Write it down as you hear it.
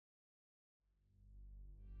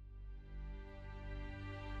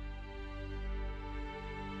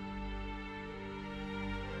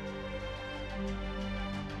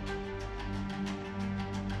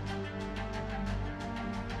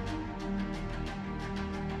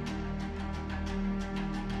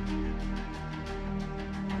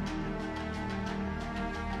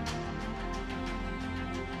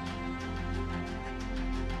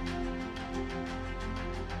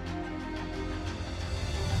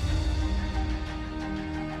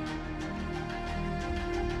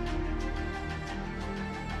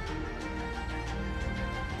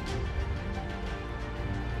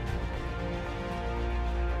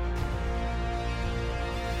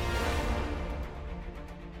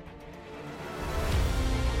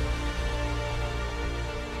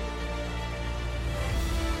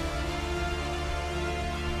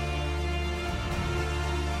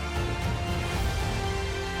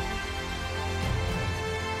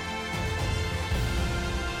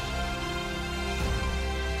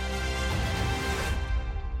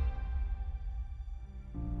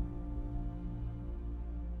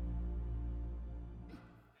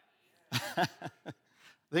I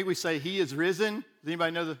think we say he is risen. Does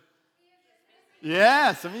anybody know the?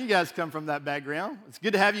 Yeah, some of you guys come from that background. It's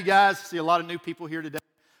good to have you guys. See a lot of new people here today.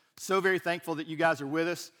 So very thankful that you guys are with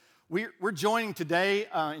us. We're joining today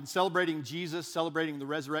in celebrating Jesus, celebrating the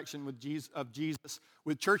resurrection of Jesus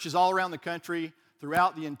with churches all around the country,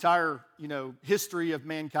 throughout the entire, history of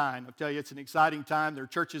mankind. I'll tell you, it's an exciting time. There are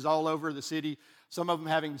churches all over the city, some of them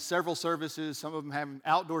having several services, some of them having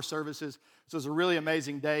outdoor services. So it's a really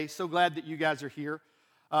amazing day. So glad that you guys are here.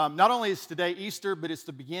 Not only is today Easter, but it's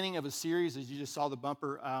the beginning of a series, as you just saw the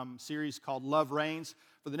bumper, series called Love Reigns.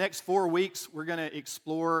 For the next 4 weeks, we're going to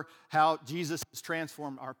explore how Jesus has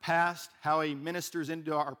transformed our past, how he ministers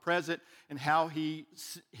into our present, and how he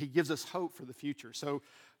gives us hope for the future. So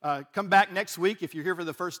come back next week if you're here for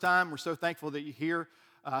the first time. We're so thankful that you're here.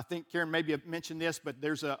 I think Karen maybe mentioned this, but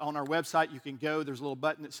there's on our website you can go. There's a little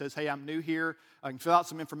button that says, "Hey, I'm new here." I can fill out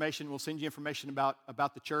some information. We'll send you information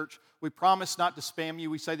about the church. We promise not to spam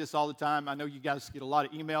you. We say this all the time. I know you guys get a lot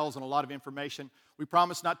of emails and a lot of information. We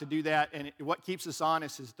promise not to do that. And what keeps us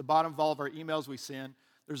honest is at the bottom of all of our emails we send,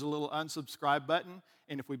 there's a little unsubscribe button.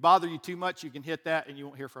 And if we bother you too much, you can hit that and you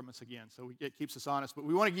won't hear from us again. So it keeps us honest. But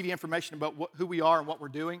we want to give you information about who we are and what we're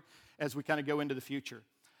doing as we kind of go into the future.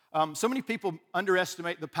 So many people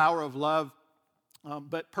underestimate the power of love,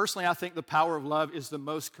 but personally I think the power of love is the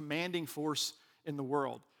most commanding force in the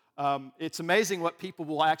world. It's amazing what people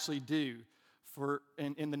will actually do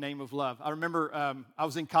in the name of love. I remember I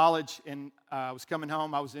was in college and I was coming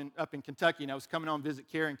home. I was up in Kentucky and I was coming home to visit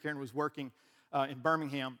Karen. Karen was working in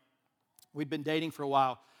Birmingham. We'd been dating for a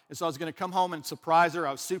while. And so I was going to come home and surprise her.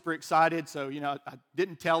 I was super excited, so I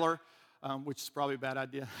didn't tell her, which is probably a bad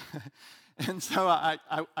idea. And so I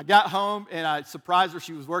got home and I surprised her.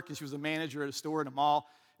 She was working. She was a manager at a store in a mall.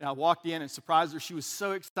 And I walked in and surprised her. She was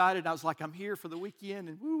so excited. I was like, "I'm here for the weekend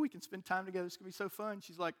and we can spend time together. It's going to be so fun."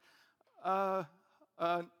 She's like, no.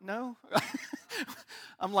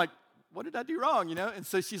 I'm like, "What did I do wrong?" And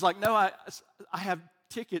so she's like, "No, I have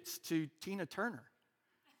tickets to Tina Turner."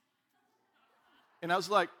 And I was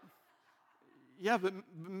like, "Yeah, but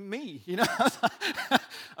me,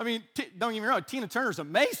 I mean, don't get me wrong, Tina Turner's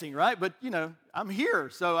amazing, right? But, I'm here,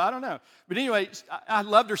 so I don't know." But anyway, I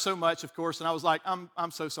loved her so much, of course, and I was like,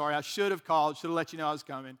 I'm so sorry. I should have called, should have let you know I was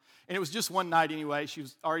coming. And it was just one night anyway. She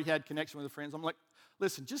already had connection with her friends. I'm like,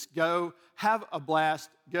 "Listen, just go, have a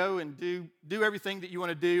blast, go and do everything that you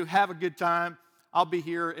want to do, have a good time. I'll be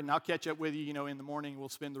here, and I'll catch up with you, in the morning. We'll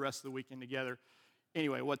spend the rest of the weekend together."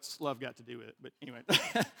 Anyway, what's love got to do with it? But anyway,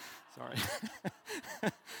 sorry.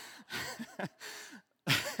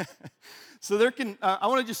 So I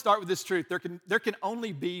want to just start with this truth. There can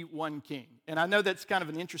only be one king. And I know that's kind of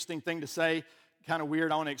an interesting thing to say, kind of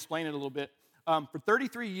weird. I want to explain it a little bit. For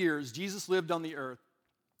 33 years, Jesus lived on the earth.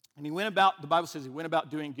 And the Bible says he went about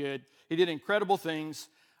doing good. He did incredible things.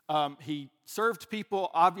 He served people.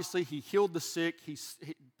 Obviously, he healed the sick.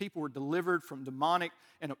 People were delivered from demonic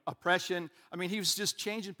and oppression. I mean, he was just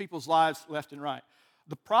changing people's lives left and right.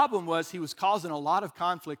 The problem was he was causing a lot of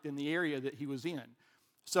conflict in the area that he was in.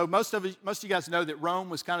 So most of you guys know that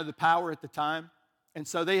Rome was kind of the power at the time. And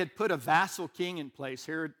so they had put a vassal king in place.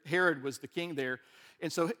 Herod was the king there.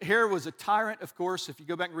 And so Herod was a tyrant, of course. If you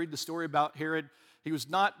go back and read the story about Herod, he was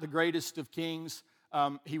not the greatest of kings.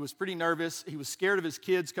 He was pretty nervous. He was scared of his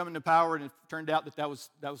kids coming to power, and it turned out that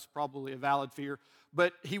was probably a valid fear.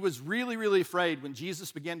 But he was really, really afraid when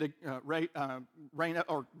Jesus began to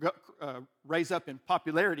raise up in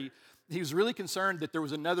popularity. He was really concerned that there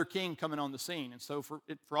was another king coming on the scene. And so for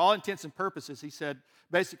all intents and purposes, he said,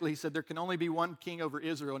 there can only be one king over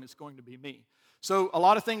Israel, and it's going to be me. So a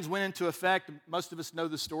lot of things went into effect. Most of us know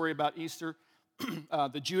the story about Easter.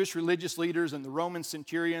 The Jewish religious leaders and the Roman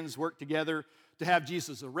centurions worked together to have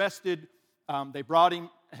Jesus arrested. They brought him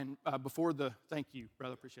thank you,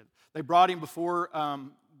 brother, appreciate it. They brought him before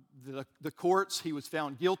the courts. He was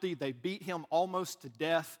found guilty. They beat him almost to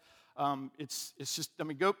death. It's just,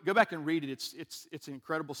 go back and read it. It's an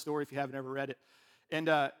incredible story if you haven't ever read it. And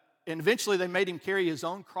eventually they made him carry his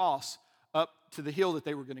own cross up to the hill that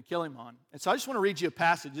they were going to kill him on. And so I just want to read you a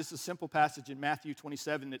passage, just a simple passage in Matthew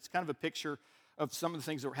 27 that's kind of a picture of some of the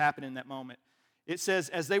things that were happening in that moment. It says,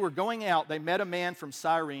 "As they were going out, they met a man from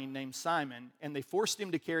Cyrene named Simon, and they forced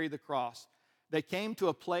him to carry the cross. They came to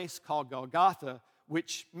a place called Golgotha,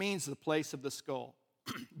 which means the place of the skull.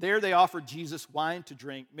 There they offered Jesus wine to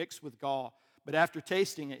drink mixed with gall, but after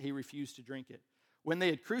tasting it, he refused to drink it. When they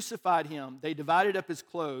had crucified him, they divided up his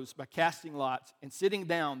clothes by casting lots, and sitting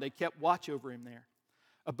down, they kept watch over him there.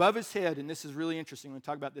 Above his head," and this is really interesting, we'll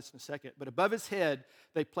talk about this in a second, but above his head,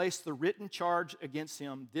 they placed the written charge against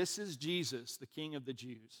him, 'This is Jesus, the King of the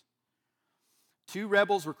Jews.' 2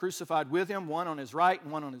 rebels were crucified with him, one on his right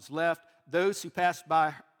and one on his left. Those who passed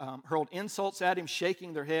by hurled insults at him,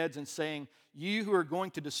 shaking their heads and saying, "You who are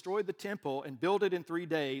going to destroy the temple and build it in 3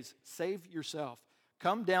 days, save yourself.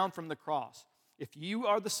 Come down from the cross. If you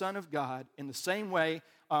are the Son of God," in the same way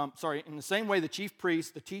the chief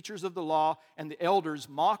priests, the teachers of the law, and the elders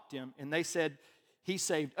mocked him, and they said, "He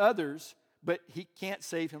saved others, but he can't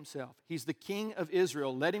save himself. He's the King of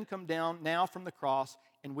Israel. Let him come down now from the cross,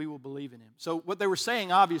 and we will believe in him." So what they were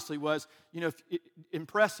saying, obviously, was,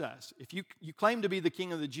 impress us. If you claim to be the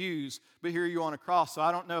King of the Jews, but here you're on a cross, so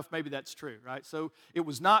I don't know if maybe that's true, right? So it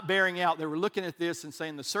was not bearing out. They were looking at this and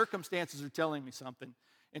saying, the circumstances are telling me something,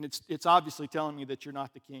 and it's obviously telling me that you're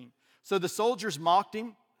not the king. So the soldiers mocked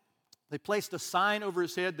him. They placed a sign over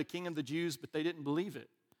his head, "The King of the Jews," but they didn't believe it.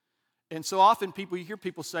 And so often you hear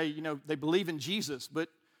people say, they believe in Jesus, but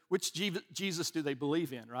which Jesus do they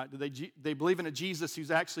believe in, right? Do they believe in a Jesus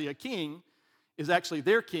who's actually a king, is actually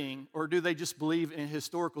their king, or do they just believe in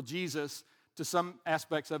historical Jesus to some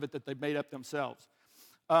aspects of it that they made up themselves?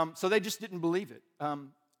 So they just didn't believe it.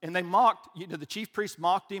 And they mocked, the chief priests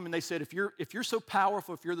mocked him, and they said, if you're so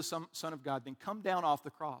powerful, if you're the Son of God, then come down off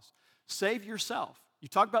the cross. Save yourself. You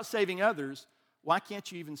talk about saving others, why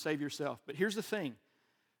can't you even save yourself? But here's the thing.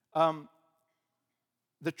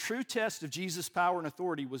 The true test of Jesus' power and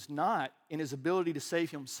authority was not in his ability to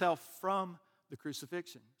save himself from the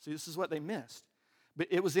crucifixion. See, this is what they missed. But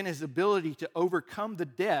it was in his ability to overcome the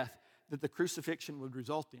death that the crucifixion would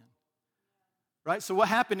result in. Right? So what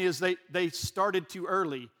happened is they started too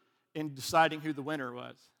early in deciding who the winner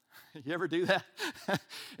was. You ever do that?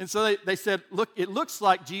 And so they said, look, it looks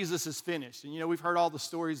like Jesus is finished. And we've heard all the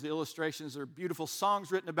stories, the illustrations, there are beautiful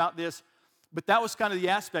songs written about this. But that was kind of the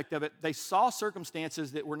aspect of it. They saw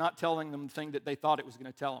circumstances that were not telling them the thing that they thought it was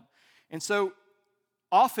going to tell them. And so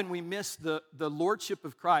often we miss the lordship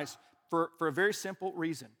of Christ for a very simple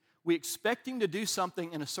reason. We expect him to do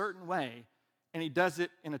something in a certain way, and he does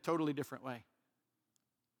it in a totally different way.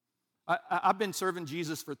 I've been serving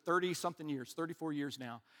Jesus for 30-something years, 34 years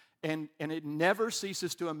now, and it never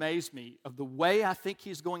ceases to amaze me of the way I think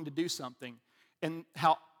he's going to do something and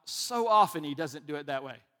how so often he doesn't do it that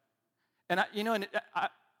way. And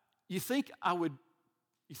you think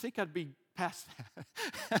I'd be past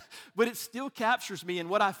that, but it still captures me. And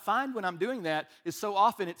what I find when I'm doing that is so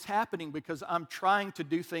often it's happening because I'm trying to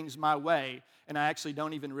do things my way, and I actually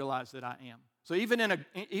don't even realize that I am. So even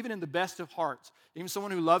in the best of hearts, even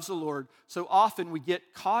someone who loves the Lord, so often we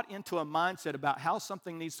get caught into a mindset about how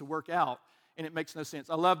something needs to work out, and it makes no sense.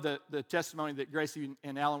 I love the testimony that Gracie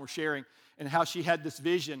and Alan were sharing, and how she had this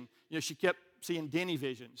vision. She kept seeing Denny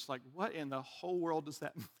visions. Like, what in the whole world does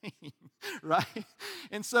that mean, right?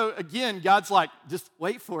 And so, again, God's like, just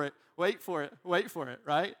wait for it,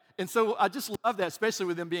 right? And so I just love that, especially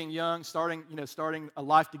with them being young, starting a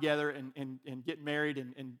life together and getting married,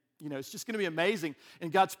 and it's just going to be amazing.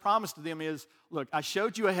 And God's promise to them is, look, I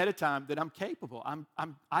showed you ahead of time that I'm capable.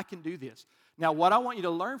 I can do this. Now, what I want you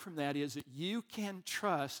to learn from that is that you can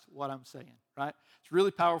trust what I'm saying, right? It's a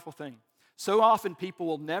really powerful thing. So often people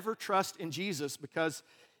will never trust in Jesus because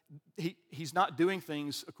he's not doing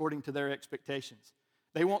things according to their expectations.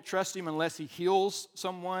 They won't trust him unless he heals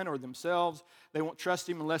someone or themselves. They won't trust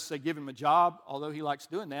him unless they give him a job, although he likes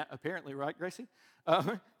doing that, apparently, right, Gracie?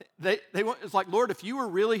 It's like, Lord, if you were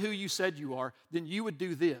really who you said you are, then you would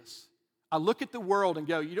do this. I look at the world and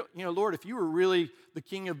go, Lord, if you were really the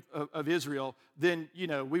king of Israel, then,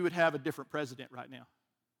 we would have a different president right now.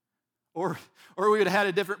 Or we would have had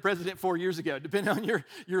a different president 4 years ago, depending on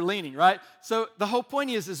your leaning, right? So the whole point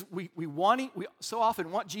is we so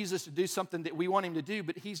often want Jesus to do something that we want him to do,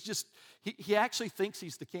 but he actually thinks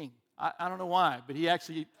he's the king. I don't know why, but he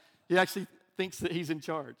actually thinks that he's in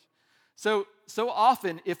charge. So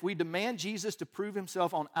often, if we demand Jesus to prove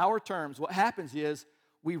himself on our terms, what happens is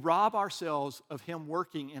we rob ourselves of him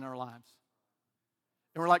working in our lives.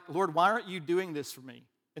 And we're like, Lord, why aren't you doing this for me?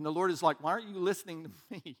 And the Lord is like, why aren't you listening to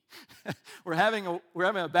me? We're having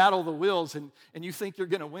a battle of the wills, and you think you're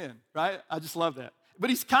going to win, right? I just love that. But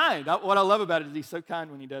he's kind. What I love about it is he's so kind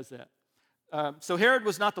when he does that. So Herod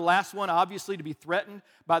was not the last one, obviously, to be threatened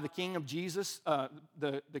by the king of Jesus,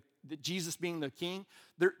 the Jesus being the king.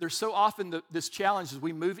 There's so often this challenge as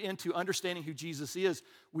we move into understanding who Jesus is.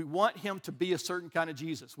 We want him to be a certain kind of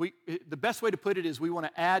Jesus. The best way to put it is we want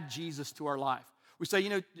to add Jesus to our life. We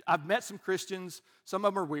say, I've met some Christians. Some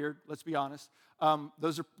of them are weird, let's be honest.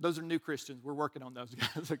 Those are new Christians. We're working on those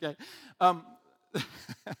guys, okay?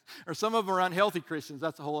 Or some of them are unhealthy Christians.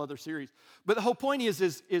 That's a whole other series. But the whole point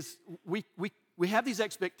is we have these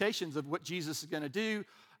expectations of what Jesus is going to do,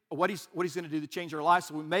 what he's going to do to change our lives.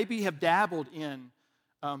 So we maybe have dabbled in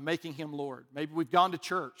making him Lord. Maybe we've gone to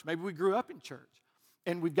church. Maybe we grew up in church.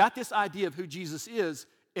 And we've got this idea of who Jesus is,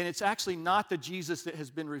 and it's actually not the Jesus that has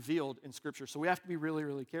been revealed in Scripture. So we have to be really,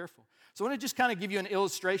 really careful. So I want to just kind of give you an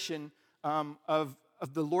illustration of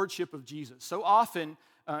the lordship of Jesus. So often,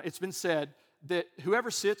 it's been said that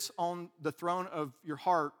whoever sits on the throne of your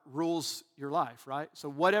heart rules your life, right? So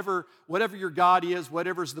whatever your God is,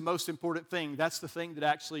 whatever's the most important thing, that's the thing that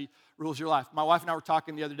actually rules your life. My wife and I were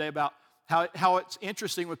talking the other day about how it's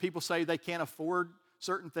interesting when people say they can't afford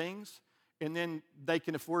certain things, and then they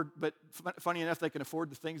can afford, but funny enough, they can afford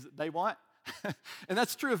the things that they want. And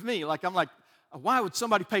that's true of me. Like, I'm like, why would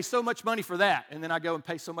somebody pay so much money for that? And then I go and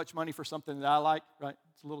pay so much money for something that I like, right?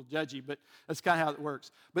 It's a little judgy, but that's kind of how it works.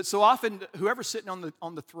 But so often, whoever's sitting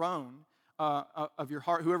on the throne of your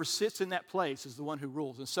heart, whoever sits in that place is the one who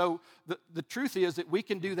rules. And so the truth is that we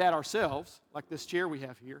can do that ourselves, like this chair we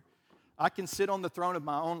have here. I can sit on the throne of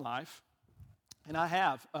my own life. And I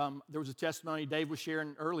have. There was a testimony Dave was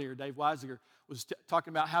sharing earlier. Dave Weisiger was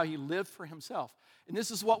talking about how he lived for himself. And this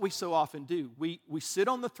is what we so often do. We sit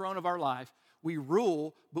on the throne of our life. We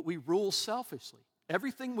rule, but we rule selfishly.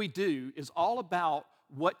 Everything we do is all about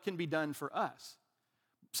what can be done for us.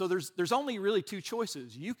 So there's only really two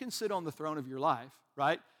choices. You can sit on the throne of your life,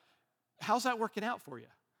 right? How's that working out for you?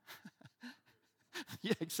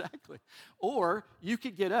 Yeah, exactly. Or you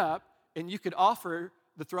could get up and you could offer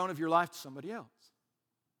the throne of your life to somebody else.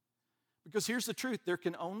 Because here's the truth, there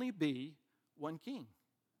can only be one king.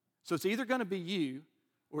 So it's either going to be you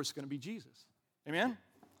or it's going to be Jesus. Amen?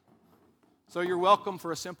 So you're welcome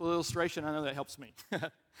for a simple illustration. I know that helps me.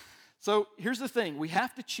 So here's the thing, we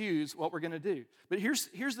have to choose what we're going to do. But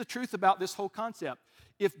here's the truth about this whole concept.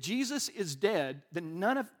 If Jesus is dead, then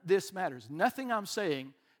none of this matters. Nothing I'm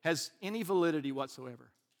saying has any validity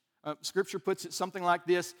whatsoever. Scripture puts it something like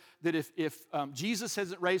this, that if Jesus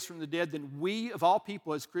hasn't raised from the dead, then we, of all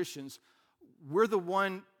people as Christians, we're the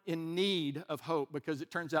one in need of hope because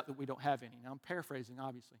it turns out that we don't have any. Now, I'm paraphrasing,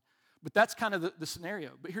 obviously. But that's kind of the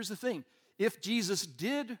scenario. But here's the thing. If Jesus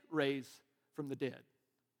did raise from the dead,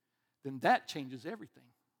 then that changes everything.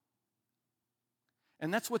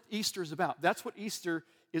 And that's what Easter is about. That's what Easter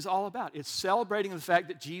is all about. It's celebrating the fact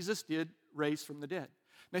that Jesus did raise from the dead.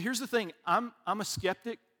 Now, here's the thing. I'm a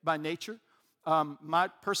skeptic by nature. My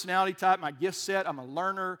personality type, my gift set, I'm a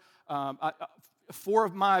learner. Four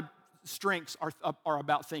of my strengths are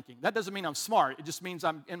about thinking. That doesn't mean I'm smart. It just means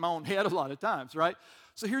I'm in my own head a lot of times, right?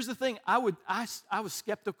 So here's the thing. I was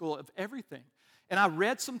skeptical of everything. And I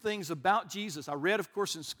read some things about Jesus. I read, of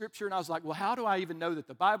course, in Scripture, and I was like, well, how do I even know that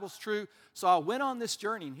the Bible's true? So I went on this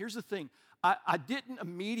journey, and here's the thing. I didn't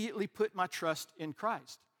immediately put my trust in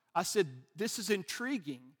Christ. I said, this is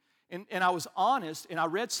intriguing. And I was honest, and I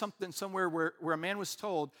read something somewhere where a man was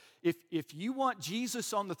told, if you want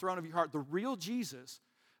Jesus on the throne of your heart, the real Jesus,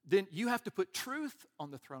 then you have to put truth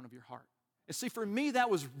on the throne of your heart. And see, for me, that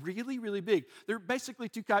was really, really big. There are basically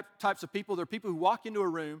two types of people. There are people who walk into a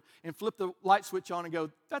room and flip the light switch on and go,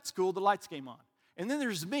 that's cool, the lights came on. And then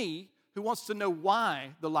there's me who wants to know why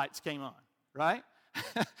the lights came on, right?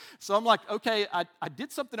 So I'm like, okay, I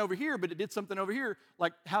did something over here, but it did something over here.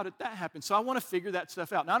 Like, how did that happen? So I want to figure that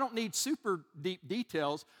stuff out. Now, I don't need super deep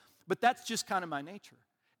details, but that's just kind of my nature.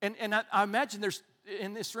 And I imagine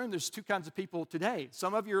in this room, there's two kinds of people today.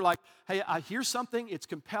 Some of you are like, hey, I hear something, it's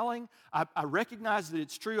compelling, I recognize that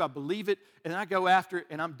it's true, I believe it, and I go after it,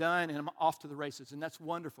 and I'm done, and I'm off to the races, and that's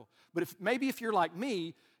wonderful. But if you're like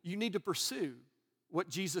me, you need to pursue what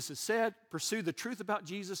Jesus has said, pursue the truth about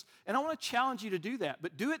Jesus, and I want to challenge you to do that,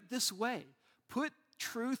 but do it this way. Put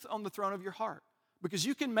truth on the throne of your heart, because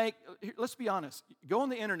you can let's be honest, go on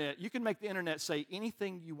the internet, you can make the internet say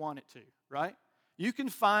anything you want it to, right? You can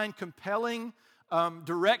find compelling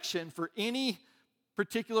direction for any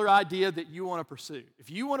particular idea that you want to pursue. If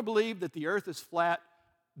you want to believe that the earth is flat,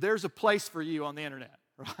 there's a place for you on the internet,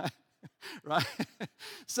 right? Right?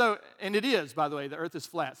 So, and it is, by the way, the earth is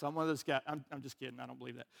flat. So I'm one of those guys. I'm just kidding. I don't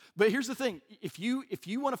believe that. But here's the thing. If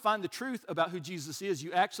you want to find the truth about who Jesus is,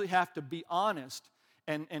 you actually have to be honest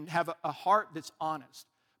and have a heart that's honest.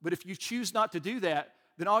 But if you choose not to do that,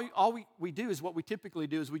 then all we do is what we typically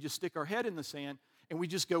do is we just stick our head in the sand and we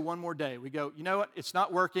just go one more day. We go, you know what? It's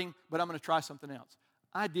not working, but I'm going to try something else.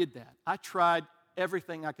 I did that. I tried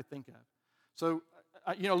everything I could think of. So,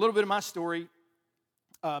 a little bit of my story.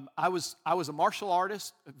 I was a martial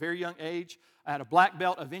artist at a very young age. I had a black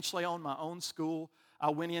belt. Eventually, owned my own school.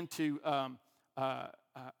 I went into I'm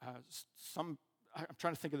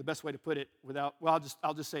trying to think of the best way to put it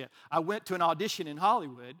I'll just say it. I went to an audition in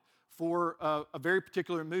Hollywood for a very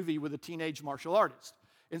particular movie with a teenage martial artist.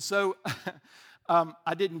 And so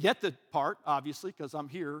I didn't get the part, obviously, because I'm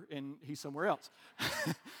here and he's somewhere else.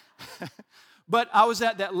 But I was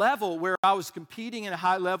at that level where I was competing at a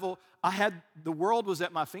high level. The world was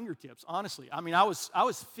at my fingertips, honestly. I mean, I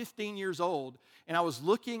was 15 years old, and I was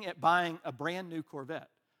looking at buying a brand new Corvette.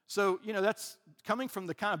 So, that's coming from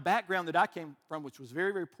the kind of background that I came from, which was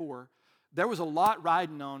very, very poor. There was a lot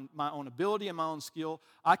riding on my own ability and my own skill.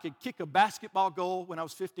 I could kick a basketball goal when I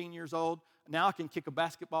was 15 years old. Now I can kick a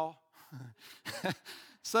basketball.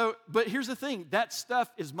 But here's the thing. That stuff,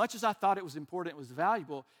 as much as I thought it was important, it was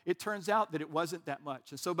valuable, it turns out that it wasn't that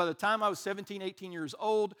much. And so by the time I was 17, 18 years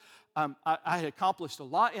old, I had accomplished a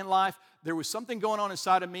lot in life. There was something going on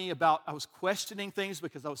inside of me I was questioning things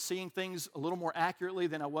because I was seeing things a little more accurately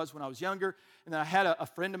than I was when I was younger. And then I had a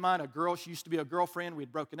friend of mine, a girl. She used to be a girlfriend. We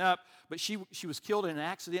had broken up, but she was killed in an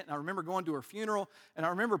accident. And I remember going to her funeral, and I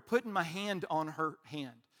remember putting my hand on her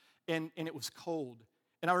hand, and it was cold.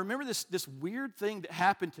 And I remember this weird thing that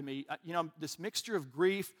happened to me, this mixture of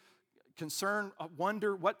grief, concern,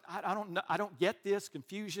 wonder, I don't get this,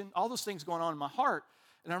 confusion, all those things going on in my heart.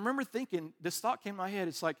 And I remember thinking, this thought came to my head,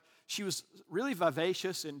 it's like she was really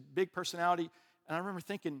vivacious and big personality. And I remember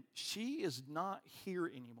thinking, she is not here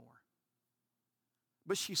anymore.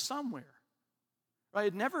 But she's somewhere.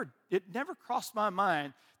 Right? It never crossed my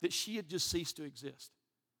mind that she had just ceased to exist.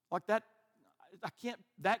 Like that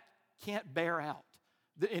can't bear out.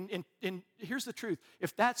 And here's the truth.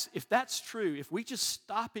 If that's true, if we just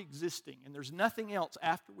stop existing and there's nothing else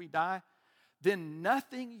after we die, then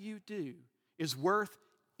nothing you do is worth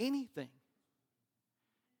anything.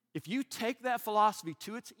 If you take that philosophy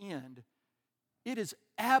to its end, it is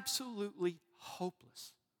absolutely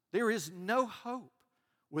hopeless. There is no hope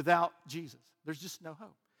without Jesus. There's just no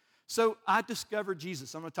hope. So I discovered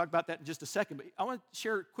Jesus. I'm going to talk about that in just a second, but I want to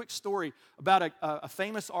share a quick story about a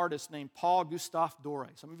famous artist named Paul Gustave Doré.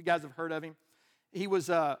 Some of you guys have heard of him. He was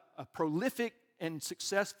a prolific and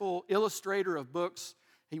successful illustrator of books.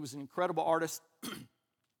 He was an incredible artist.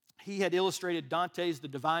 He had illustrated Dante's The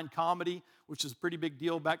Divine Comedy, which is a pretty big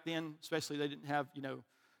deal back then, especially they didn't have,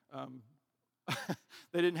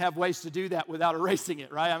 they didn't have ways to do that without erasing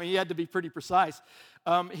it, right? I mean, he had to be pretty precise.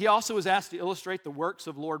 He also was asked to illustrate the works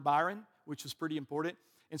of Lord Byron, which was pretty important.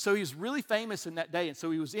 And so he was really famous in that day. And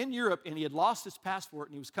so he was in Europe, and he had lost his passport,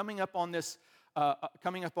 and he was coming up on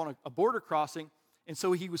a border crossing. And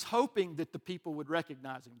so he was hoping that the people would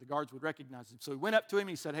recognize him, the guards would recognize him. So he went up to him,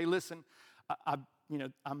 and he said, "Hey, listen,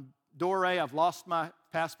 I'm Doré, I've lost my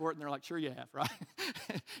passport." And they're like, "Sure you have," right?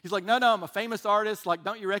 He's like, no, I'm a famous artist. Like,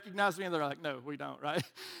 don't you recognize me? And they're like, "No, we don't," right?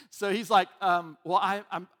 So he's like, well, I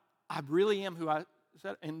really am who I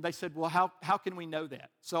said. And they said, "Well, how can we know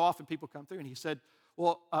that?" So often people come through, and he said,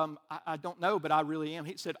 "Well, I don't know, but I really am."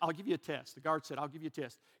 He said, "I'll give you a test." The guard said, "I'll give you a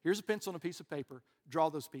test. Here's a pencil and a piece of paper.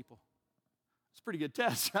 Draw those people." It's a pretty good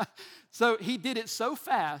test, right? So he did it so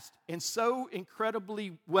fast and so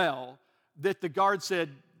incredibly well that the guard said,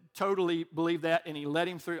 totally believe that, and he let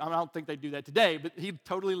him through. I don't think they do that today, but he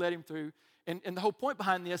totally let him through. And the whole point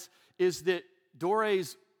behind this is that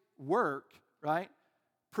Doré's work, right,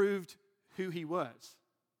 proved who he was,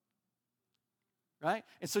 right?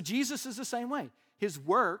 And so Jesus is the same way.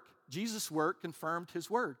 Jesus' work confirmed his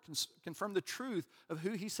word, confirmed the truth of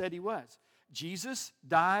who he said he was. Jesus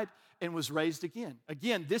died and was raised again.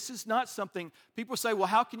 Again, this is not something, people say, well,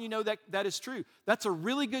 how can you know that is true? That's a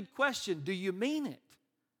really good question. Do you mean it?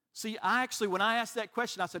 See, when I asked that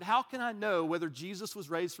question, I said, how can I know whether Jesus was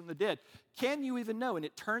raised from the dead? Can you even know? And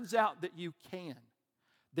it turns out that you can.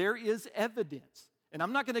 There is evidence. And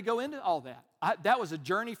I'm not going to go into all that. That was a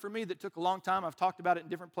journey for me that took a long time. I've talked about it in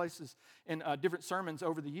different places and different sermons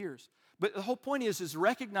over the years. But the whole point is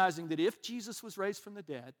recognizing that if Jesus was raised from the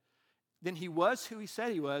dead, then he was who he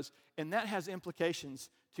said he was, and that has implications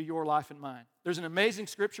to your life and mine. There's an amazing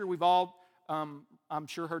scripture we've all, I'm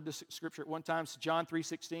sure, heard this scripture at one time. It's John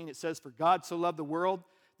 3:16. It says, "For God so loved the world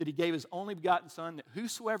that he gave his only begotten Son, that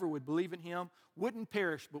whosoever would believe in him wouldn't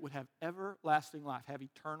perish, but would have everlasting life," have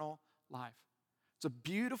eternal life. It's a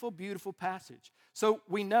beautiful, beautiful passage. So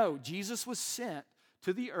we know Jesus was sent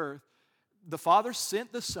to the earth. The Father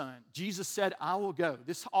sent the Son. Jesus said, "I will go."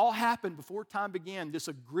 This all happened before time began, this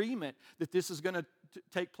agreement that this is going to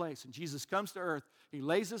take place. And Jesus comes to earth. He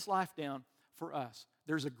lays his life down for us.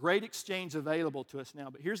 There's a great exchange available to us now.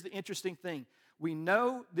 But here's the interesting thing. We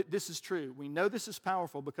know that this is true. We know this is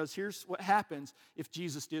powerful because here's what happens if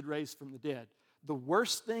Jesus did raise from the dead. The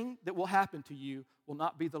worst thing that will happen to you will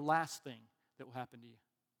not be the last thing that will happen to you.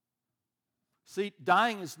 See,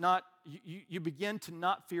 dying is not, you begin to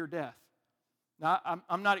not fear death. Now,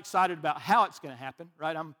 I'm not excited about how it's going to happen,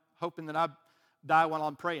 right? I'm hoping that die while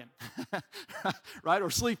I'm praying, right? Or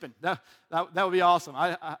sleeping. That would be awesome.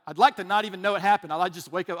 I'd like to not even know it happened. I'd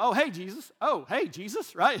just wake up, oh, hey, Jesus. Oh, hey,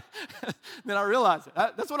 Jesus, right? Then I realize it.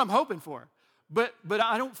 That's what I'm hoping for. But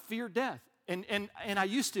I don't fear death. And I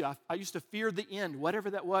used to. I used to fear the end, whatever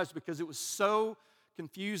that was, because it was so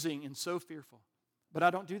confusing and so fearful. But I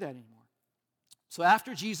don't do that anymore. So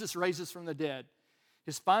after Jesus raises from the dead,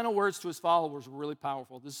 his final words to his followers were really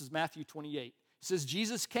powerful. This is Matthew 28. It says,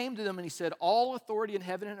 Jesus came to them and he said, all authority in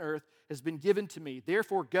heaven and earth has been given to me.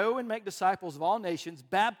 Therefore, go and make disciples of all nations,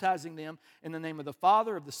 baptizing them in the name of the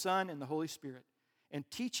Father, of the Son, and the Holy Spirit, and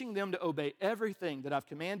teaching them to obey everything that I've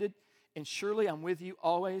commanded. And surely I'm with you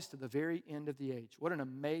always to the very end of the age. What an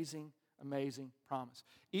amazing, amazing promise.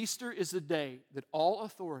 Easter is the day that all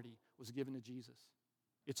authority was given to Jesus.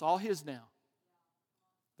 It's all his now.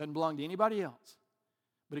 Doesn't belong to anybody else,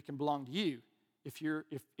 but it can belong to you if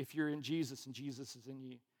you're in Jesus and Jesus is in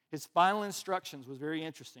you. His final instructions was very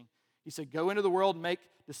interesting. He said, go into the world and make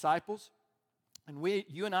disciples. And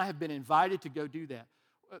you and I have been invited to go do that.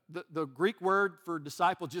 The Greek word for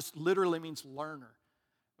disciple just literally means learner.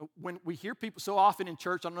 When we hear people so often in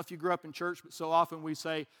church, I don't know if you grew up in church, but so often we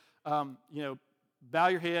say, bow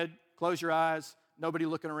your head, close your eyes, nobody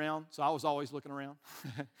looking around. So I was always looking around.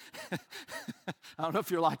 I don't know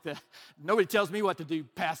if you're like that. Nobody tells me what to do,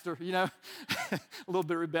 pastor, a little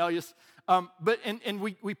bit rebellious. But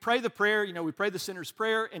we pray the prayer, we pray the sinner's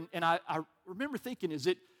prayer, and I remember thinking, is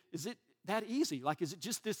it that easy? Like, is it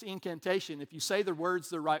just this incantation, if you say the words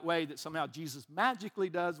the right way, that somehow Jesus magically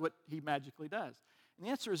does what he magically does? And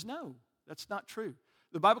the answer is no, that's not true.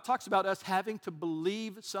 The Bible talks about us having to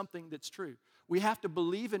believe something that's true. We have to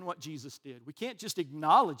believe in what Jesus did. We can't just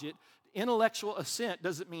acknowledge it. Intellectual assent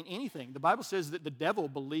doesn't mean anything. The Bible says that the devil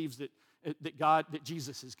believes that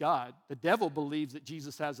Jesus is God. The devil believes that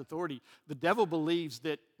Jesus has authority. The devil believes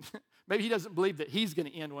that, maybe he doesn't believe that he's going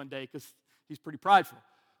to end one day because he's pretty prideful.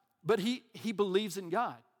 But he believes in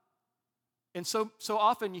God. And so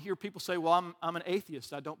often you hear people say, well, I'm an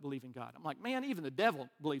atheist. I don't believe in God. I'm like, man, even the devil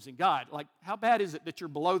believes in God. Like, how bad is it that you're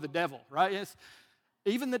below the devil, right?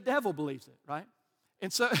 Even the devil believes it, right?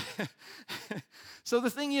 And so, so the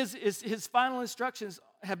thing is his final instructions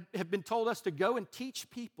have been told us to go and teach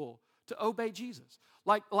people to obey Jesus.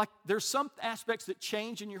 Like there's some aspects that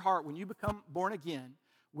change in your heart when you become born again,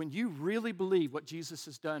 when you really believe what Jesus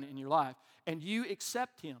has done in your life, and you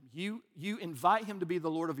accept him, you invite him to be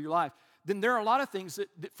the Lord of your life, then there are a lot of things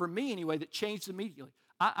that for me anyway, that changed immediately.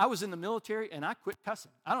 I was in the military and I quit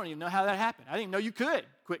cussing. I don't even know how that happened. I didn't even know you could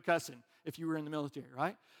quit cussing if you were in the military,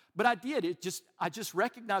 right? But I did. I just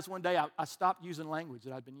recognized one day I stopped using language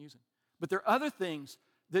that I'd been using. But there are other things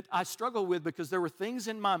that I struggle with because there were things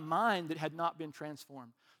in my mind that had not been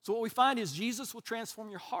transformed. So what we find is Jesus will transform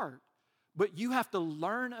your heart, but you have to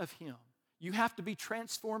learn of him. You have to be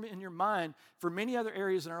transformed in your mind for many other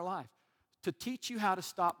areas in our life to teach you how to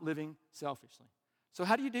stop living selfishly. So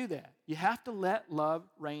how do you do that? You have to let love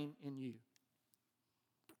reign in you.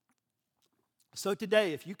 So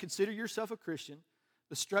today, if you consider yourself a Christian,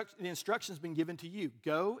 the instruction has been given to you.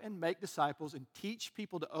 Go and make disciples and teach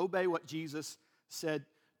people to obey what Jesus said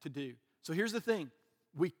to do. So here's the thing.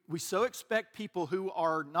 We so expect people who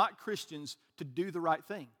are not Christians to do the right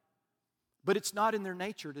thing, but it's not in their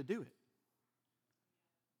nature to do it.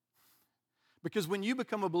 Because when you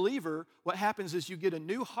become a believer, what happens is you get a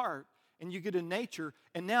new heart and you get a nature,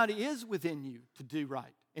 and now it is within you to do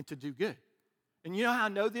right and to do good. And you know how I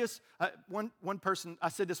know this? One person, I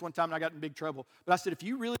said this one time and I got in big trouble, but I said, if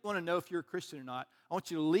you really want to know if you're a Christian or not, I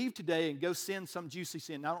want you to leave today and go sin some juicy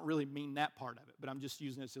sin. And I don't really mean that part of it, but I'm just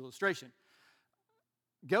using it as an illustration.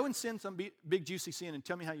 Go and sin some big juicy sin and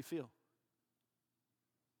tell me how you feel.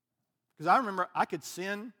 Because I remember I could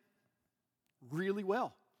sin really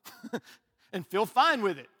well and feel fine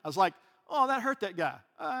with it. I was like, oh, that hurt that guy.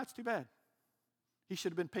 That's too bad. He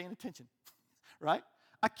should have been paying attention, right?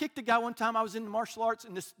 I kicked a guy one time. I was in the martial arts,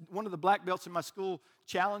 and one of the black belts in my school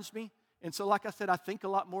challenged me. And so, like I said, I think a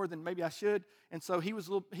lot more than maybe I should. And so he was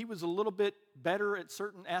a little bit better at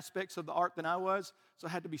certain aspects of the art than I was, so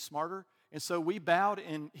I had to be smarter. And so we bowed,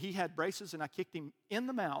 and he had braces, and I kicked him in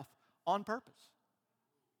the mouth on purpose.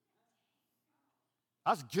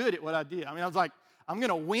 I was good at what I did. I mean, I was like, I'm going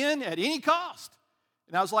to win at any cost.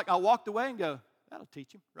 And I was like, I walked away and go, that'll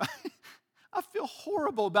teach him, right? I feel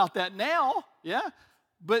horrible about that now, yeah?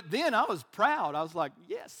 But then I was proud. I was like,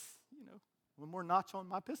 yes, one more notch on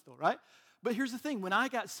my pistol, right? But here's the thing. When I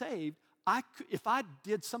got saved, if I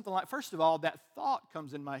did something like, first of all, that thought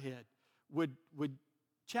comes in my head would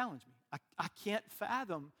challenge me. I can't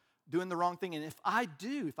fathom doing the wrong thing. And if I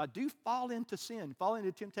do fall into sin, fall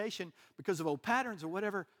into temptation because of old patterns or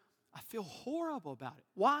whatever, I feel horrible about it.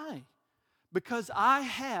 Why? Because I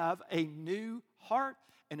have a new heart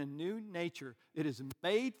and a new nature that is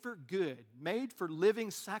made for good, made for living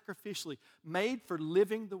sacrificially, made for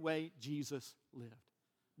living the way Jesus lived.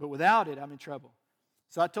 But without it, I'm in trouble.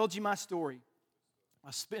 So I told you my story.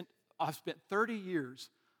 I've spent 30 years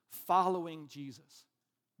following Jesus,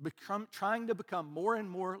 trying to become more and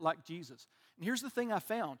more like Jesus. And here's the thing I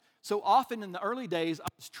found. So often in the early days, I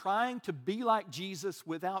was trying to be like Jesus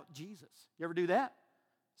without Jesus. You ever do that?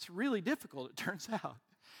 It's really difficult, it turns out.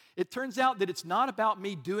 It turns out that it's not about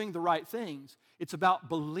me doing the right things. It's about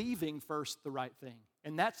believing first the right thing.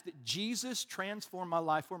 And that's that Jesus transformed my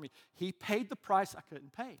life for me. He paid the price I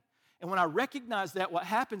couldn't pay. And when I recognize that, what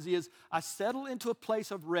happens is I settle into a place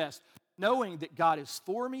of rest, knowing that God is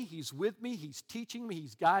for me, He's with me, He's teaching me,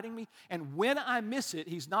 He's guiding me. And when I miss it,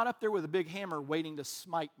 He's not up there with a big hammer waiting to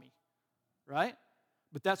smite me, right?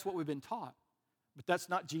 But that's what we've been taught. But that's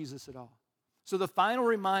not Jesus at all. So the final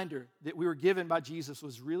reminder that we were given by Jesus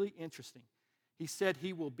was really interesting. He said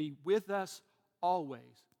He will be with us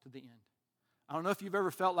always to the end. I don't know if you've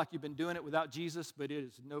ever felt like you've been doing it without Jesus, but it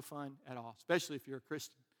is no fun at all, especially if you're a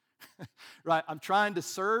Christian. Right? I'm trying to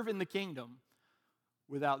serve in the kingdom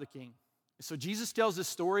without the king. So Jesus tells this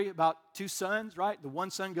story about two sons, right? The one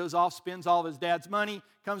son goes off, spends all of his dad's money,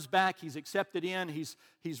 comes back, he's accepted in,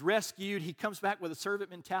 he's rescued. He comes back with a servant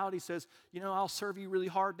mentality, says, I'll serve you really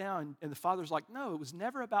hard now. And the father's like, no, it was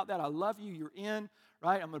never about that. I love you, you're in,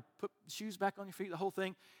 right? I'm going to put shoes back on your feet, the whole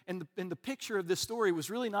thing. And the picture of this story was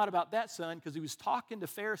really not about that son, because he was talking to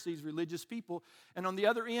Pharisees, religious people. And on the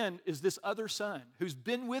other end is this other son who's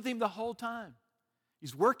been with him the whole time.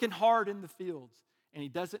 He's working hard in the fields, and he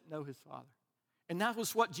doesn't know his father. And that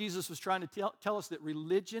was what Jesus was trying to tell us, that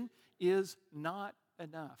religion is not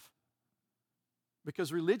enough.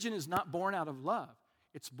 Because religion is not born out of love.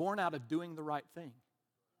 It's born out of doing the right thing.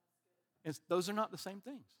 And those are not the same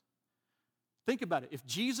things. Think about it. If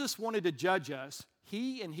Jesus wanted to judge us,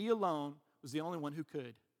 He and He alone was the only one who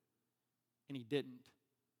could. And He didn't.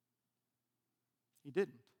 He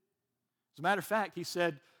didn't. As a matter of fact, He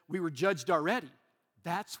said, we were judged already.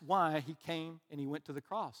 That's why He came and He went to the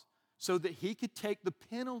cross. So that He could take the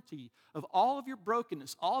penalty of all of your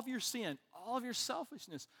brokenness, all of your sin, all of your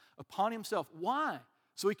selfishness upon Himself. Why?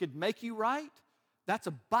 So He could make you right? That's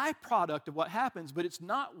a byproduct of what happens, but it's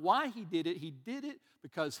not why He did it. He did it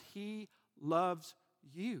because He loves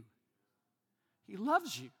you. He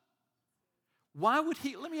loves you. Why would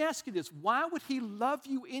He, let me ask you this, why would He love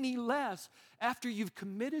you any less after you've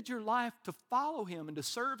committed your life to follow Him and to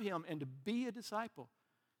serve Him and to be a disciple?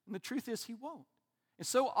 And the truth is, He won't. And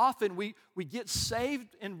so often we get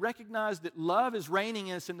saved and recognize that love is reigning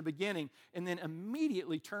in us in the beginning, and then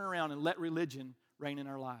immediately turn around and let religion reign in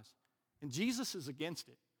our lives. And Jesus is against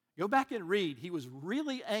it. Go back and read. He was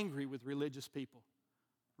really angry with religious people.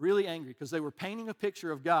 Really angry because they were painting a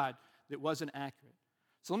picture of God that wasn't accurate.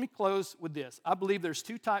 So let me close with this. I believe there's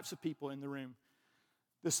two types of people in the room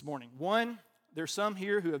this morning. One, there's some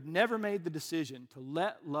here who have never made the decision to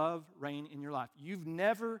let love reign in your life. You've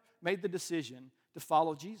never made the decision to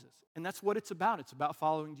follow Jesus. And that's what it's about. It's about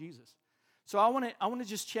following Jesus. So I want to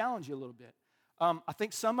just challenge you a little bit. I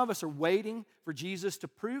think some of us are waiting for Jesus to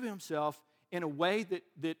prove Himself in a way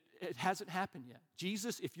that it hasn't happened yet.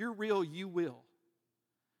 Jesus, if you're real, you will.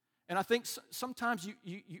 And I think sometimes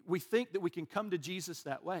we think that we can come to Jesus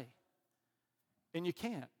that way. And you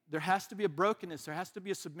can't. There has to be a brokenness. There has to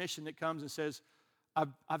be a submission that comes and says,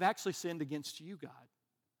 I've actually sinned against you,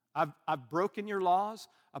 God. I've broken your laws.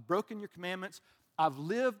 I've broken your commandments. I've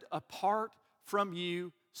lived apart from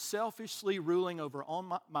you, selfishly ruling over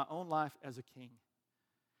my own life as a king.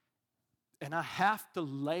 And I have to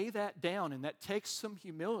lay that down, and that takes some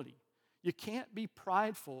humility. You can't be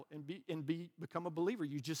prideful and become a believer.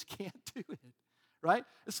 You just can't do it, right?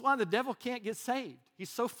 That's why the devil can't get saved.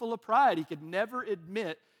 He's so full of pride, he could never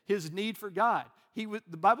admit his need for God.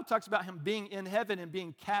 The Bible talks about him being in heaven and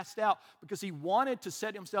being cast out because he wanted to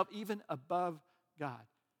set himself even above God.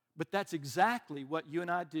 But that's exactly what you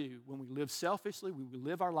and I do when we live selfishly, when we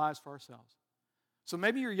live our lives for ourselves. So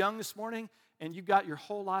maybe you're young this morning and you've got your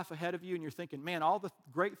whole life ahead of you and you're thinking, man, all the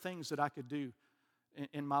great things that I could do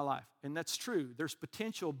in my life. And that's true. There's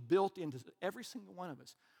potential built into every single one of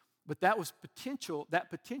us. But that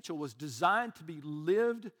potential was designed to be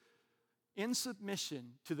lived in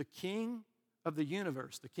submission to the King of the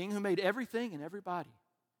universe, the King who made everything and everybody.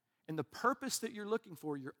 And the purpose that you're looking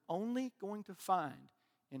for, you're only going to find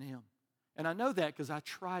in Him. And I know that because I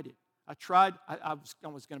tried it. I was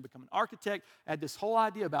going to become an architect. I had this whole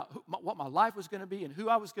idea about what my life was going to be and who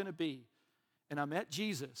I was going to be. And I met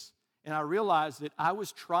Jesus, and I realized that I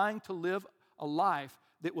was trying to live a life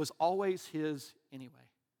that was always his anyway.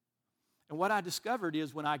 And what I discovered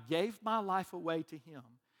is when I gave my life away to him,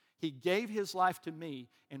 he gave his life to me,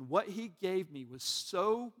 and what he gave me was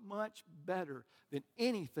so much better than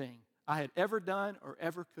anything I had ever done or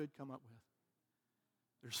ever could come up with.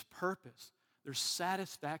 There's purpose, there's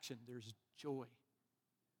satisfaction, there's joy.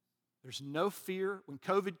 There's no fear. When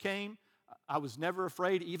COVID came, I was never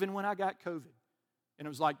afraid, even when I got COVID. And it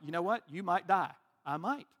was like, you know what? You might die. I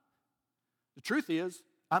might. The truth is,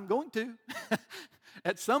 I'm going to.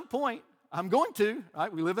 At some point, I'm going to,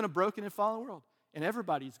 right? We live in a broken and fallen world. And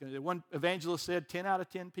everybody's going to. One evangelist said 10 out of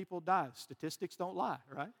 10 people die. Statistics don't lie,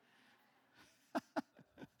 right?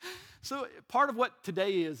 So part of what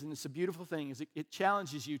today is, and it's a beautiful thing, is it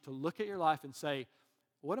challenges you to look at your life and say,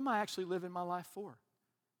 what am I actually living my life for?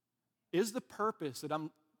 Is the purpose that I'm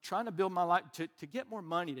trying to build my life to get more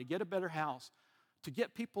money, to get a better house, to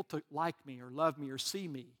get people to like me or love me or see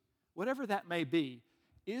me, whatever that may be,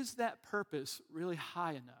 is that purpose really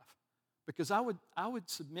high enough? Because I would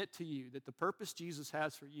submit to you that the purpose Jesus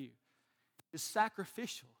has for you is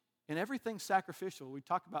sacrificial. And everything's sacrificial. We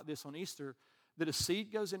talk about this on Easter, that a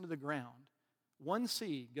seed goes into the ground. One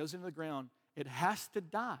seed goes into the ground. It has to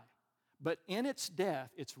die. But in its death,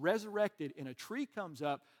 it's resurrected, and a tree comes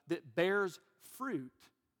up that bears fruit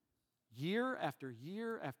year after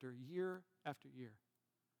year after year after year.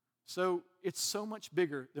 So it's so much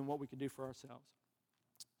bigger than what we can do for ourselves.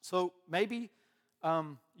 So maybe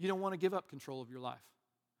you don't want to give up control of your life.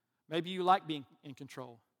 Maybe you like being in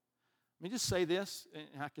control. Let me just say this,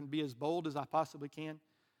 and I can be as bold as I possibly can.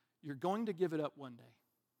 You're going to give it up one day.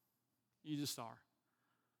 You just are.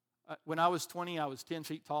 When I was 20, I was 10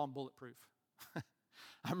 feet tall and bulletproof.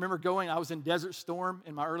 I remember I was in Desert Storm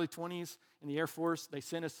in my early 20s in the Air Force. They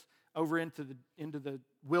sent us over into the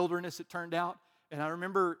wilderness, it turned out. And I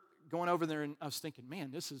remember going over there and I was thinking,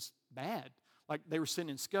 man, this is bad. Like they were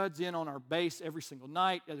sending Scuds in on our base every single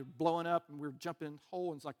night. They were blowing up and we were jumping in the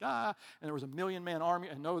hole and it's like, And there was a 1,000,000-man army.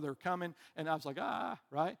 I know they're coming. And I was like,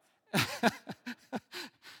 right?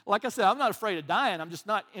 Like I said, I'm not afraid of dying. I'm just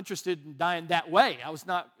not interested in dying that way. It's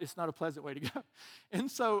not a pleasant way to go. And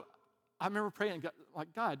so I remember praying,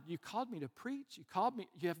 God, you called me to preach.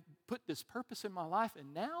 You have put this purpose in my life,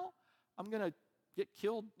 and now I'm going to get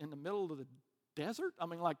killed in the middle of the desert? I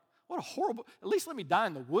mean, like, what a horrible, at least let me die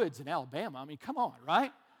in the woods in Alabama. I mean, come on,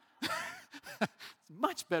 right? It's a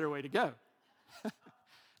much better way to go.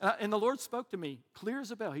 And the Lord spoke to me, clear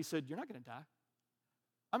as a bell. He said, you're not going to die.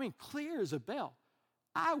 I mean, clear as a bell.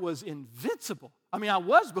 I was invincible. I mean, I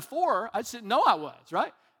was before. I just didn't know I was,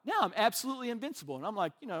 right? Now I'm absolutely invincible. And I'm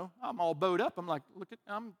like, I'm all bowed up. I'm like, look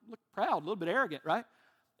proud, a little bit arrogant, right?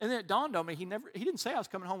 And then it dawned on me, he didn't say I was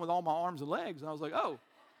coming home with all my arms and legs. And I was like, oh.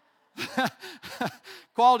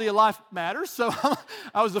 Quality of life matters. So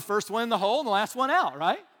I was the first one in the hole and the last one out,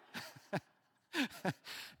 right? And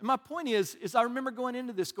my point is I remember going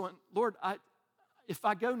into this going, Lord, if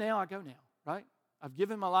I go now, I go now, right? I've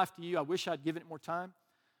given my life to you. I wish I'd given it more time.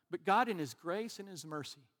 But God in his grace and his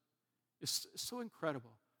mercy is so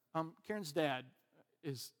incredible. Karen's dad,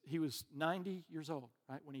 he was 90 years old,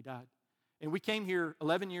 right, when he died. And we came here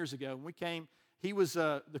 11 years ago. When we came, he was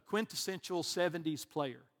the quintessential 70s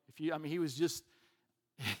player. He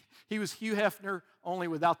was Hugh Hefner, only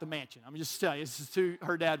without the mansion. I'm just telling you, this is who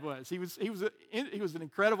her dad was. He was an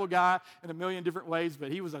incredible guy in a million different ways,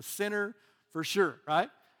 but he was a sinner for sure, right?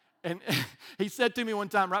 And he said to me one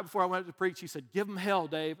time, right before I went up to preach, he said, give them hell,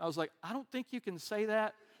 Dave. I was like, I don't think you can say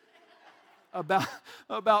that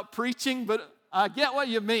about preaching, but I get what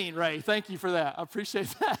you mean, Ray. Thank you for that. I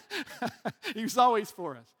appreciate that. He was always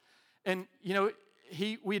for us. And,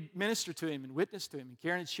 we'd ministered to him and witnessed to him. And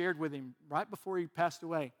Karen had shared with him right before he passed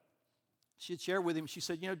away. She had shared with him, she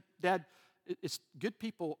said, Dad, it's good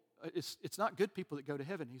people, it's not good people that go to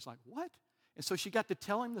heaven. He's like, what? And so she got to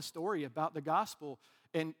tell him the story about the gospel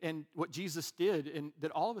and what Jesus did, and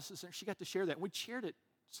that all of us, she got to share that. And we shared it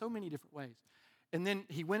so many different ways. And then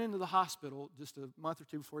he went into the hospital just a month or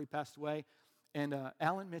two before he passed away, and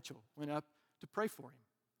Alan Mitchell went up to pray for him.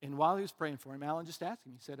 And while he was praying for him, Alan just asked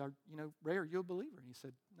him, he said, Ray, are you a believer? And he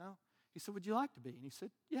said, no. He said, would you like to be? And he said,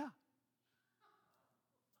 yeah.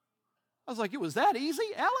 I was like, it was that easy,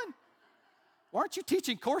 Alan? Why aren't you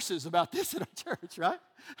teaching courses about this at our church, right?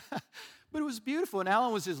 But it was beautiful. And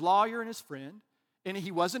Alan was his lawyer and his friend. And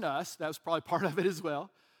he wasn't us. That was probably part of it as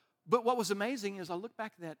well. But what was amazing is I look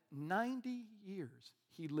back at that, 90 years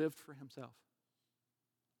he lived for himself.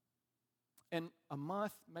 And a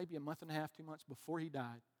month, maybe a month and a half, 2 months before he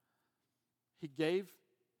died, he gave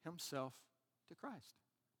himself to Christ.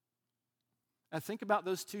 Now think about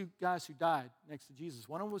those two guys who died next to Jesus.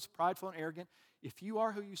 One of them was prideful and arrogant. If you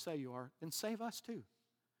are who you say you are, then save us too.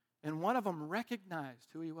 And one of them recognized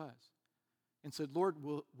who he was and said, Lord,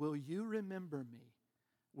 will you remember me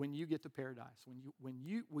when you get to paradise? Will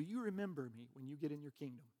you remember me when you get in your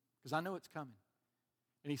kingdom? Because I know it's coming.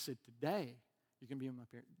 And he said, today you can be in my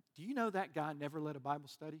paradise. Do you know that guy never led a Bible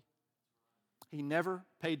study? He never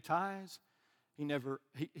paid tithes.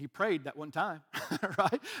 He prayed that one time,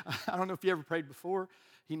 right? I don't know if he ever prayed before.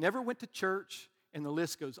 He never went to church, and the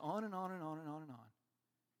list goes on and on and on and on and on.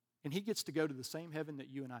 And he gets to go to the same heaven that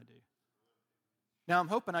you and I do. Now, I'm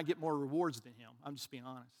hoping I get more rewards than him. I'm just being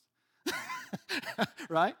honest.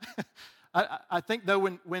 Right? I think, though,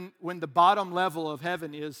 when the bottom level of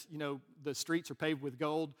heaven is, the streets are paved with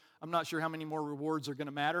gold, I'm not sure how many more rewards are going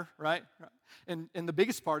to matter, right? And the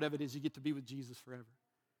biggest part of it is you get to be with Jesus forever.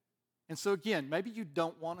 And so, again, maybe you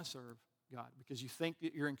don't want to serve God because you think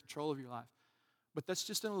that you're in control of your life. But that's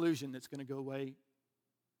just an illusion that's going to go away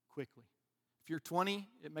quickly. If you're 20,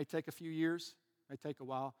 it may take a few years, it may take a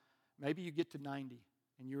while. Maybe you get to 90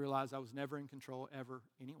 and you realize I was never in control ever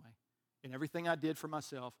anyway. And everything I did for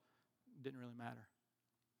myself didn't really matter.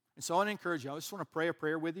 And so I want to encourage you. I just want to pray a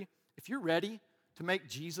prayer with you. If you're ready to make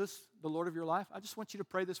Jesus the Lord of your life, I just want you to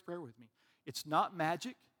pray this prayer with me. It's not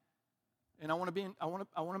magic, and I want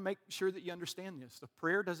to make sure that you understand this. The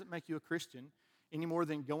prayer doesn't make you a Christian any more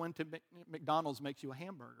than going to McDonald's makes you a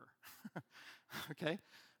hamburger. Okay?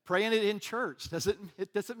 Praying it in church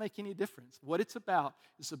doesn't make any difference. What it's about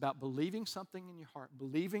is about believing something in your heart,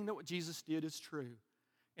 believing that what Jesus did is true,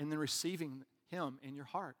 and then receiving Him in your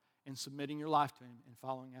heart and submitting your life to Him and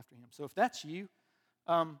following after Him. So if that's you,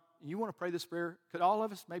 you want to pray this prayer, could all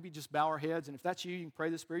of us maybe just bow our heads? And if that's you, you can pray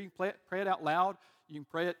this prayer. You can pray it out loud. You can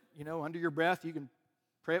pray it, under your breath. You can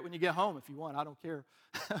pray it when you get home if you want. I don't care.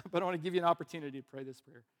 But I want to give you an opportunity to pray this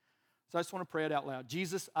prayer. So I just want to pray it out loud.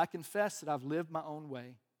 Jesus, I confess that I've lived my own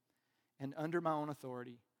way and under my own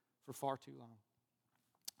authority for far too long.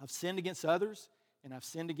 I've sinned against others, and I've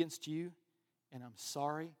sinned against you, and I'm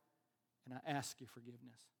sorry, and I ask your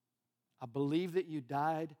forgiveness. I believe that you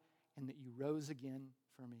died and that you rose again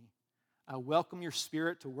for me. I welcome your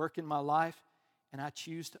Spirit to work in my life, and I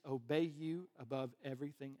choose to obey you above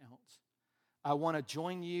everything else. I want to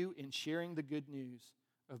join you in sharing the good news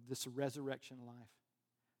of this resurrection life.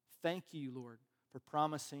 Thank you, Lord, for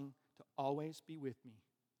promising to always be with me.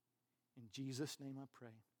 In Jesus' name I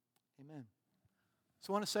pray. Amen.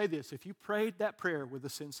 So I want to say this. If you prayed that prayer with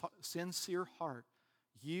a sincere heart,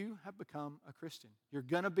 you have become a Christian. You're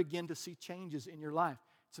going to begin to see changes in your life.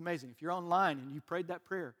 It's amazing. If you're online and you prayed that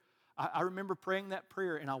prayer, I remember praying that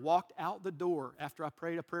prayer, and I walked out the door after I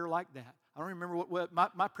prayed a prayer like that. I don't remember what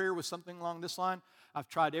my prayer was something along this line. I've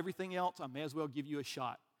tried everything else. I may as well give you a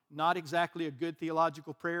shot. Not exactly a good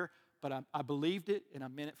theological prayer, but I believed it, and I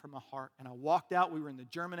meant it from my heart. And I walked out. We were in the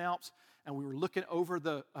German Alps, and we were looking over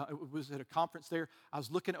it was at a conference there. I was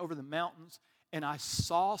looking over the mountains, and I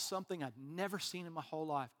saw something I'd never seen in my whole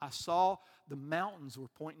life. I saw the mountains were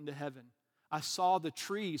pointing to heaven. I saw the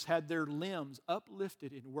trees had their limbs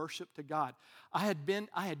uplifted in worship to God. I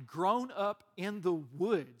had grown up in the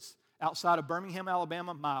woods outside of Birmingham,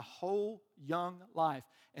 Alabama, my whole young life,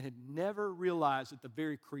 and had never realized that the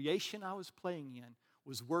very creation I was playing in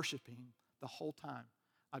was worshiping the whole time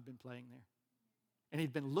I'd been playing there. And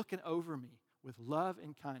He'd been looking over me with love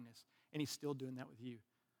and kindness, and He's still doing that with you.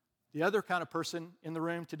 The other kind of person in the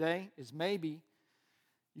room today is maybe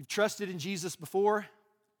you've trusted in Jesus before,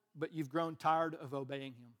 but you've grown tired of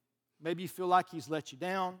obeying Him. Maybe you feel like He's let you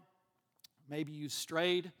down. Maybe you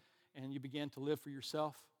strayed and you began to live for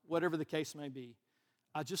yourself. Whatever the case may be,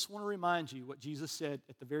 I just want to remind you what Jesus said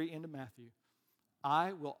at the very end of Matthew.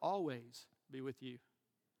 I will always be with you.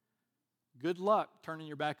 Good luck turning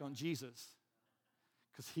your back on Jesus,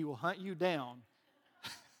 because He will hunt you down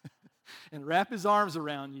and wrap His arms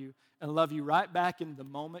around you and love you right back in the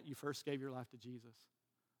moment you first gave your life to Jesus.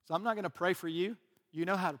 So I'm not going to pray for you. You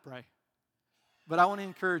know how to pray. But I want to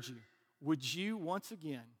encourage you. Would you once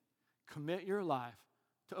again commit your life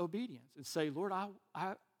to obedience and say, Lord, I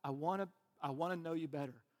want to know you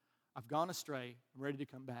better. I've gone astray. I'm ready to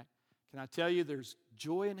come back. Can I tell you there's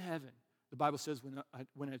joy in heaven? The Bible says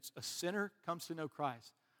when a sinner comes to know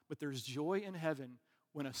Christ, but there's joy in heaven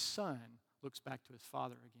when a son looks back to his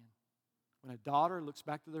father again. When a daughter looks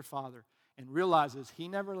back to their father and realizes he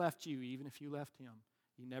never left you, even if you left him.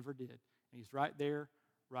 He never did. And He's right there,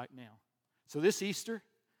 right now. So this Easter,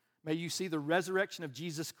 may you see the resurrection of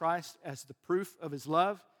Jesus Christ as the proof of His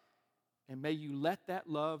love, and may you let that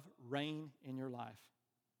love reign in your life.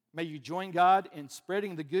 May you join God in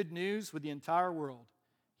spreading the good news with the entire world.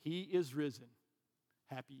 He is risen.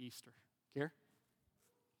 Happy Easter. Care?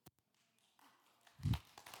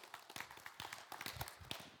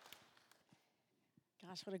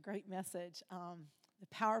 Gosh, what a great message. The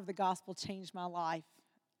power of the gospel changed my life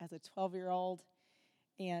as a 12-year-old,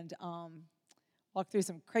 and walked through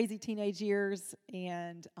some crazy teenage years,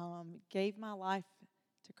 and gave my life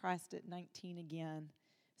to Christ at 19 again.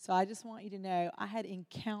 So I just want you to know I had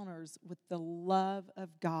encounters with the love of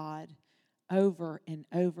God over and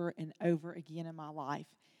over and over again in my life.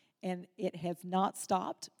 And it has not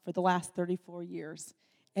stopped for the last 34 years.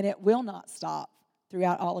 And it will not stop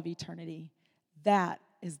throughout all of eternity. That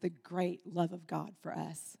is the great love of God for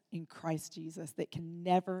us in Christ Jesus that can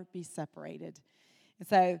never be separated. And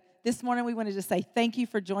so this morning we wanted to say thank you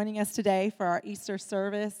for joining us today for our Easter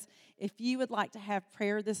service. If you would like to have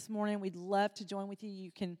prayer this morning, we'd love to join with you. You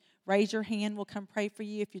can raise your hand. We'll come pray for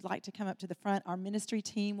you. If you'd like to come up to the front, our ministry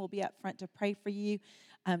team will be up front to pray for you.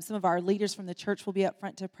 Some of our leaders from the church will be up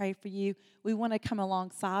front to pray for you. We want to come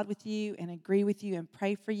alongside with you and agree with you and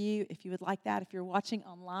pray for you if you would like that. If you're watching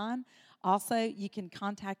online, also, you can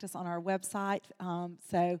contact us on our website.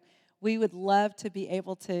 So we would love to be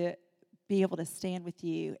able to stand with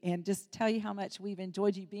you and just tell you how much we've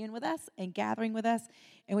enjoyed you being with us and gathering with us.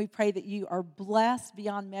 And we pray that you are blessed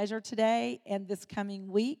beyond measure today and this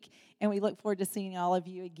coming week. And we look forward to seeing all of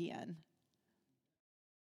you again.